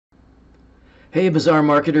Hey Bazaar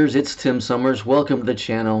Marketers, it's Tim Summers. Welcome to the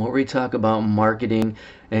channel where we talk about marketing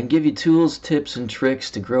and give you tools, tips, and tricks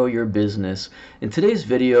to grow your business. In today's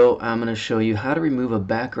video, I'm going to show you how to remove a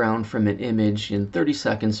background from an image in 30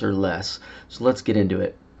 seconds or less. So let's get into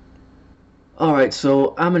it. Alright,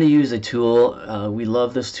 so I'm going to use a tool. We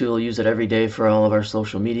love this tool, use it every day for all of our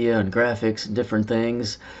social media and graphics and different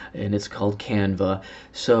things, and it's called Canva.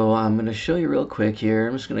 So I'm going to show you real quick here.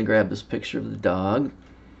 I'm just going to grab this picture of the dog.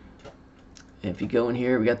 If you go in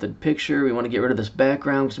here, we got the picture. We want to get rid of this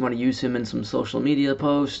background because we want to use him in some social media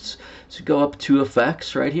posts. So go up to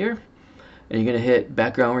effects right here, and you're going to hit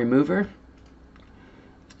background remover,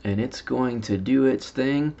 and it's going to do its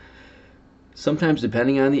thing. Sometimes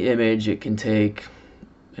depending on the image, it can take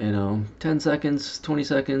 10 seconds, 20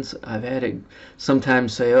 seconds. I've had it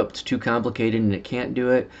sometimes say, oh, it's too complicated and it can't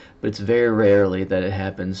do it, but it's very rarely that it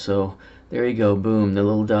happens. So there you go, boom, the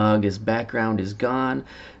little dog, his background is gone.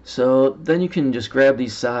 So then you can just grab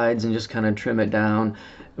these sides and just kind of trim it down.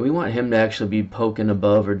 We want him to actually be poking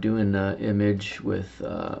above or doing an image with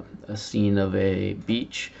a scene of a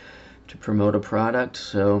beach to promote a product.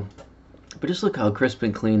 So, but just look how crisp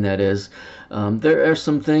and clean that is. There are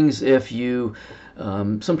some things if you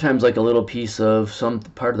sometimes like a little piece of some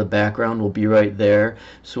part of the background will be right there.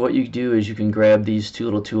 So what you do is you can grab these two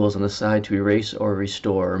little tools on the side to erase or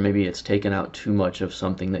restore, or maybe it's taken out too much of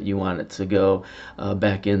something that you want it to go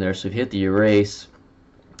back in there. So if you hit the erase,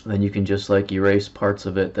 then you can just like erase parts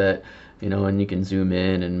of it that and you can zoom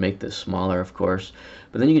in and make this smaller, of course.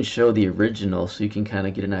 But then you can show the original, so you can kind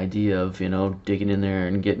of get an idea of digging in there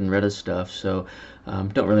and getting rid of stuff. So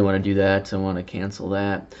don't really want to do that. I want to cancel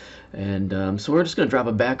that. And so we're just going to drop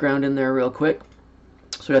a background in there real quick.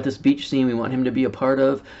 So we got this beach scene we want him to be a part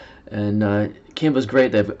of. And Canva's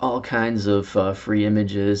great. They have all kinds of free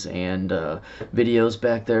images and videos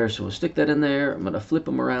back there. So we'll stick that in there. I'm going to flip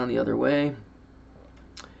them around the other way.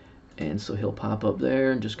 And so he'll pop up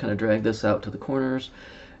there and just kind of drag this out to the corners.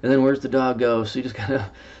 And then where's the dog go? So you just kind of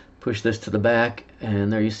push this to the back,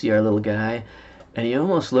 and there you see our little guy. And he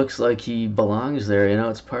almost looks like he belongs there,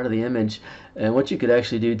 it's part of the image. And what you could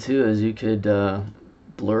actually do too is you could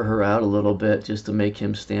blur her out a little bit just to make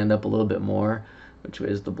him stand up a little bit more. Which way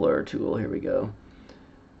is the blur tool? Here we go.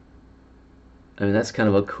 I mean, that's kind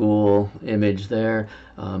of a cool image there.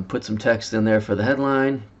 Put some text in there for the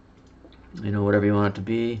headline, whatever you want it to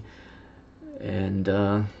be. And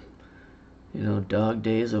dog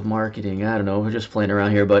days of marketing, I don't know, we're just playing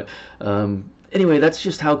around here, but anyway, that's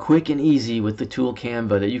just how quick and easy with the tool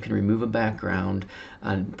Canva that you can remove a background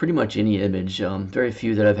on pretty much any image. Very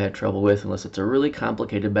few that I've had trouble with unless it's a really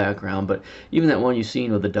complicated background, but even that one you've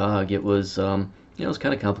seen with the dog, it was it was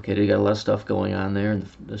kind of complicated. You got a lot of stuff going on there in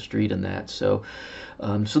the street and that. So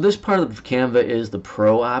so this part of Canva is the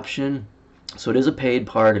Pro option. So it is a paid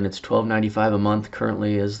part, and it's $12.95 a month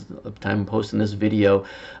currently as the time I'm posting this video.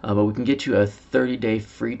 But we can get you a 30-day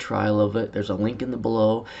free trial of it. There's a link in the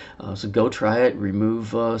below. So go try it. Remove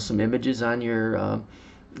some images on your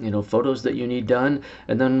photos that you need done.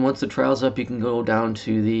 And then once the trial's up, you can go down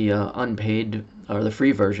to the unpaid, or the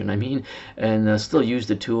free version, and still use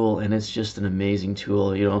the tool. And it's just an amazing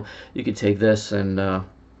tool. You could take this and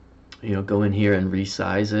go in here and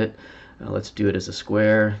resize it. Let's do it as a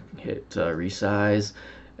square, hit resize,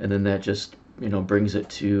 and then that just brings it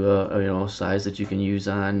to a size that you can use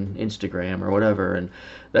on Instagram or whatever. And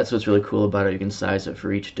that's what's really cool about it. You can size it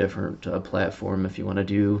for each different platform if you want to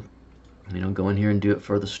do go in here and do it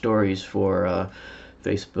for the stories for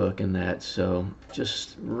Facebook and that. So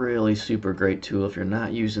just really super great tool. If you're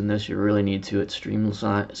not using this, you really need to. It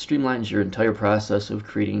streamlines your entire process of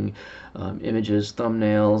creating images,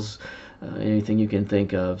 thumbnails, anything you can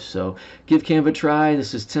think of. So give Canva a try.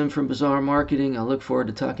 This is Tim from Bazaar Marketing. I look forward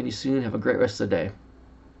to talking to you soon. Have a great rest of the day.